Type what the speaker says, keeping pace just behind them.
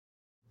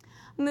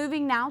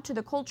Moving now to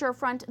the culture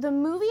front, the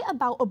movie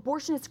about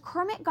abortionist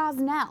Kermit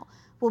Gosnell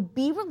will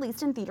be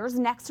released in theaters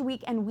next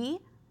week, and we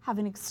have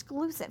an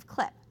exclusive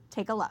clip.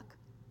 Take a look.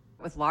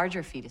 With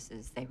larger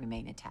fetuses, they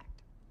remain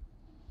intact.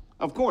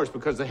 Of course,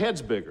 because the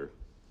head's bigger.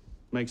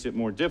 Makes it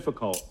more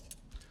difficult.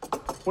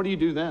 What do you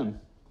do then?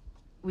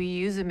 We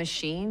use a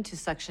machine to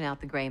suction out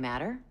the gray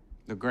matter.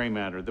 The gray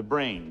matter, the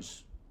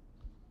brains.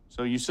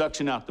 So you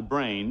suction out the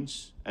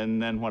brains,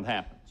 and then what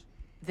happens?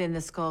 Then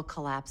the skull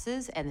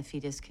collapses and the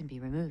fetus can be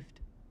removed.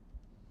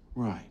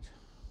 Right.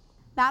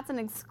 That's an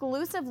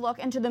exclusive look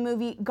into the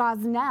movie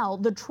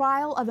Gosnell, the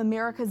trial of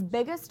America's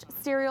biggest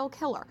serial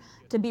killer,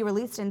 to be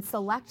released in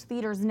select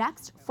theaters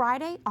next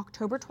Friday,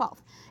 October 12th.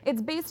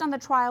 It's based on the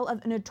trial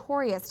of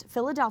notorious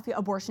Philadelphia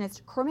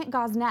abortionist Kermit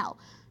Gosnell,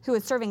 who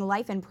is serving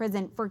life in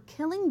prison for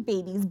killing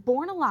babies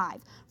born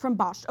alive from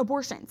botched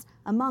abortions,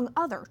 among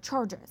other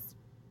charges.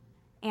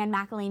 Ann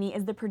McElhinney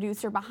is the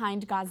producer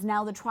behind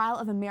Gosnell, the trial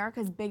of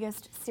America's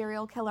biggest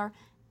serial killer.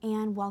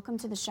 Ann, welcome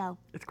to the show.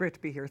 It's great to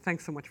be here.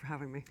 Thanks so much for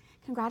having me.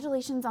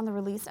 Congratulations on the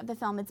release of the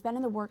film. It's been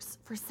in the works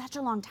for such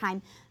a long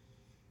time.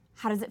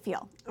 How does it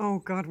feel? Oh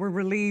God, we're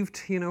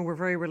relieved, we're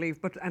very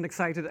relieved, and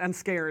excited and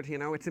scared,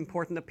 It's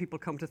important that people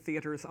come to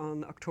theatres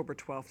on October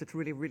 12th. It's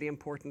really, really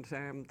important.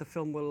 The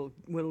film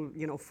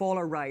will fall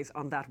or rise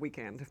on that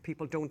weekend. If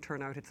people don't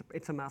turn out,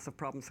 it's a massive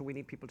problem, so we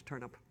need people to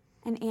turn up.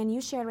 And Ann,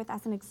 you shared with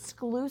us an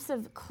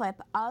exclusive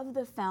clip of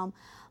the film.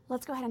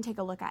 Let's go ahead and take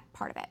a look at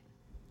part of it.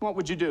 What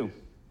would you do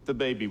if the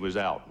baby was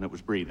out and it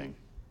was breathing?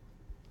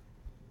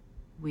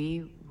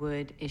 We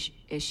would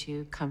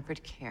issue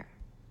comfort care.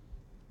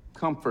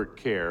 Comfort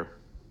care.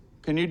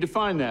 Can you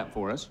define that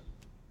for us?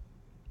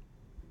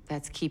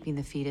 That's keeping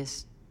the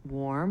fetus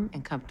warm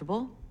and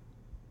comfortable.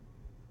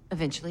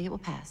 Eventually it will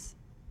pass.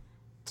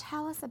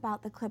 Tell us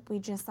about the clip we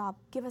just saw.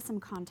 Give us some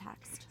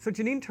context. So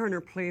Janine Turner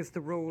plays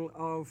the role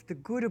of the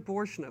good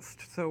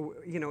abortionist. So,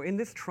 in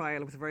this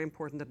trial, it was very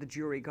important that the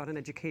jury got an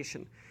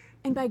education.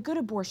 And by good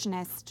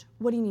abortionist,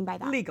 what do you mean by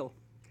that? Legal.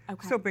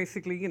 Okay. So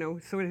basically,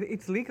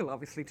 it's legal,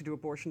 obviously, to do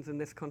abortions in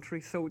this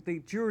country. So the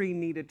jury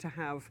needed to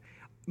have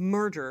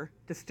murder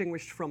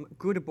distinguished from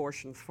good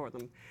abortions for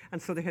them.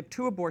 And so they had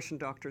two abortion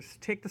doctors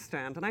take the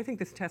stand, and I think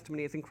this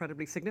testimony is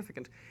incredibly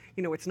significant.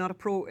 It's not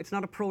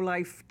a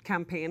pro-life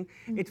campaign.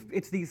 Mm-hmm.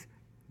 It's these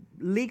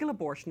legal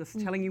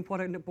abortionists telling you what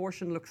an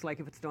abortion looks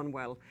like if it's done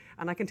well.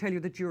 And I can tell you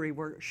the jury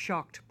were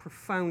shocked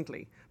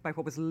profoundly by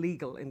what was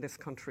legal in this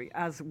country,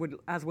 as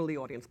will the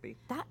audience be.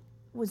 That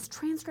was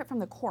transcript from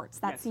the courts,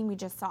 that Yes. scene we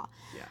just saw.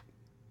 Yeah.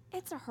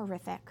 It's a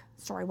horrific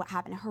story, what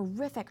happened, a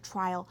horrific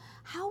trial.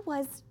 How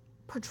was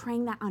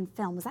portraying that on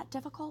film? Was that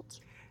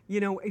difficult?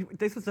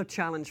 This was a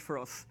challenge for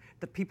us,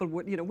 that people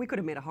would, we could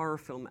have made a horror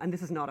film, and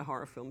this is not a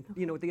horror film.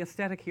 Okay. The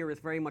aesthetic here is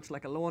very much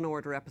like a Law and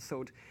Order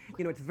episode.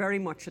 It's very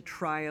much a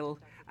trial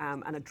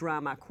and a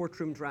drama,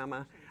 courtroom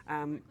drama.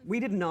 We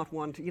did not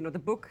want, the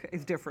book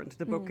is different.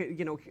 The book,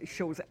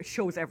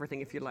 shows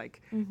everything, if you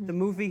like. Mm-hmm. The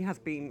movie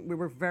we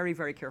were very,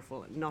 very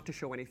careful not to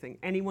show anything.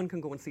 Anyone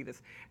can go and see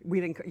this. We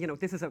didn't,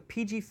 this is a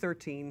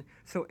PG-13,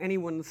 so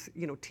anyone's,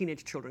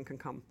 teenage children can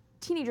come.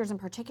 Teenagers in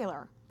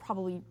particular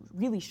probably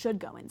really should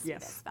go and see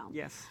this film.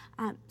 Yes.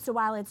 So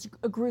while it's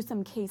a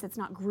gruesome case, it's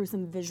not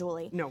gruesome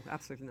visually. No,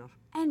 absolutely not.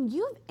 And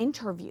you've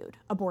interviewed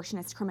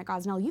abortionist Kermit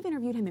Gosnell. You've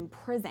interviewed him in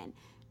prison.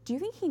 Do you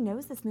think he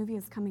knows this movie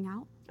is coming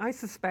out? I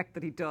suspect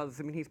that he does.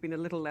 I mean, he's been a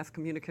little less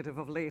communicative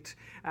of late.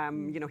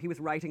 He was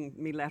writing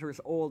me letters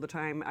all the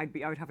time. I'd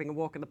be out having a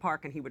walk in the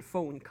park and he would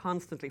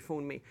constantly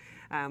phone me.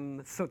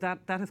 So that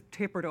has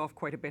tapered off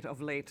quite a bit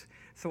of late.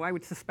 So I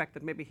would suspect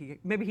that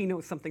maybe he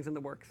knows something's in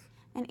the works.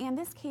 And Ann,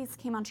 this case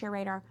came onto your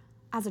radar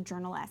as a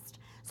journalist.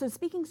 So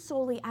speaking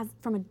solely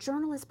from a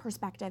journalist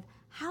perspective,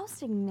 how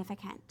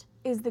significant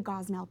is the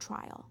Gosnell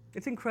trial?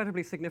 It's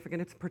incredibly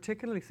significant. It's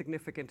particularly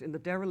significant in the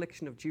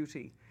dereliction of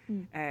duty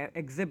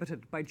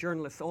exhibited by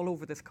journalists all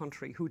over this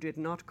country who did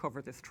not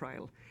cover this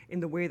trial in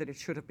the way that it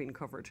should have been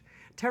covered.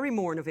 Terry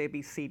Moran of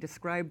ABC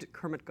described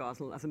Kermit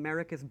Gosnell as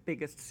America's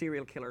biggest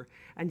serial killer,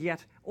 and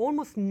yet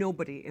almost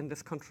nobody in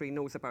this country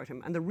knows about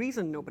him. And the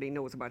reason nobody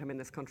knows about him in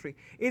this country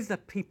is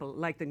that people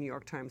like the New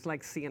York Times,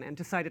 like CNN,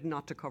 decided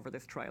not to cover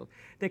this trial.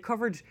 They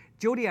covered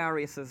Jodi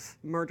Arias's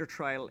murder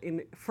trial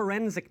in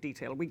forensic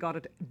detail. We got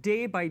it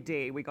day by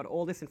day. We got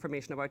all this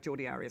information about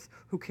Jodi Arias,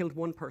 who killed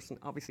one person,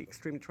 obviously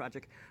extremely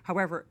tragic.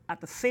 However, at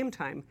the same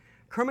time,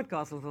 Kermit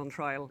Gosnell was on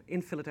trial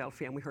in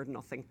Philadelphia, and we heard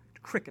nothing.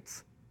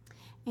 Crickets.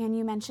 And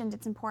you mentioned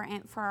it's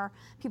important for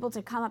people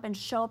to come up and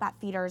show up at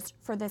theaters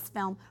for this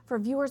film. For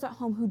viewers at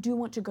home who do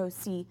want to go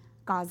see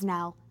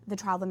Gosnell, the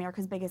trial of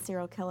America's biggest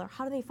serial killer,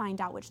 how do they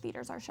find out which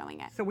theaters are showing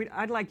it? So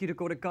I'd like you to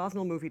go to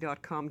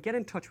gosnellmovie.com, get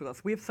in touch with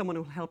us. We have someone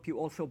who will help you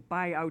also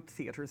buy out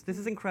theaters. This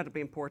is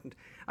incredibly important.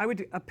 I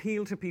would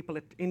appeal to people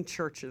in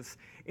churches,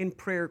 in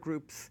prayer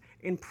groups,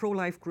 in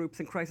pro-life groups,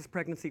 in crisis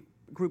pregnancy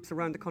groups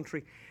around the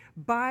country.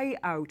 buy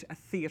out a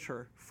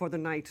theatre for the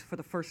night, for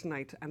the first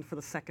night and for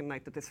the second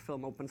night that this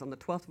film opens on the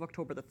 12th of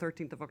October, the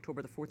 13th of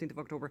October, the 14th of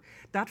October.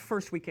 That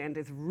first weekend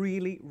is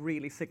really,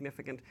 really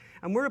significant.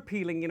 And we're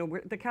appealing,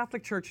 the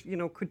Catholic Church,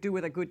 could do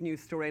with a good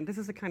news story, and this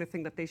is the kind of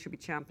thing that they should be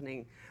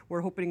championing.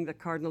 We're hoping that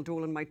Cardinal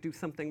Dolan might do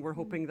something. We're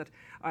hoping that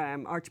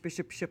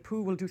Archbishop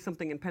Chaput will do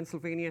something in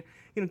Pennsylvania.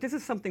 This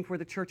is something where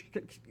the church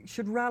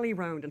should rally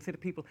around and say to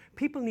people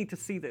need to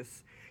see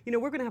this. We're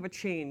going to have a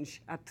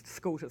change at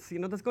SCOTUS.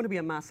 There's going to be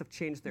a massive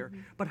change there.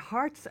 But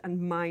hearts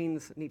and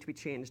minds need to be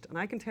changed. And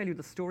I can tell you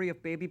the story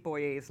of baby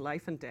boy A's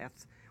life and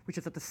death, which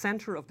is at the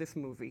center of this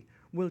movie,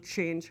 will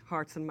change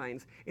hearts and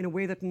minds in a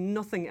way that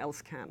nothing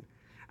else can.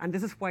 And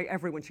this is why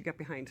everyone should get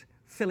behind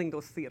filling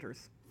those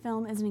theatres.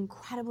 Film is an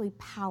incredibly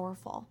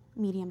powerful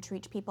medium to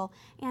reach people.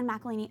 Ann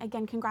McElhinney,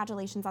 again,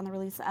 congratulations on the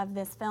release of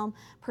this film,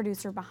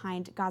 producer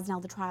behind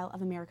Gosnell, the trial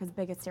of America's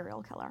biggest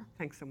serial killer.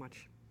 Thanks so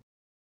much.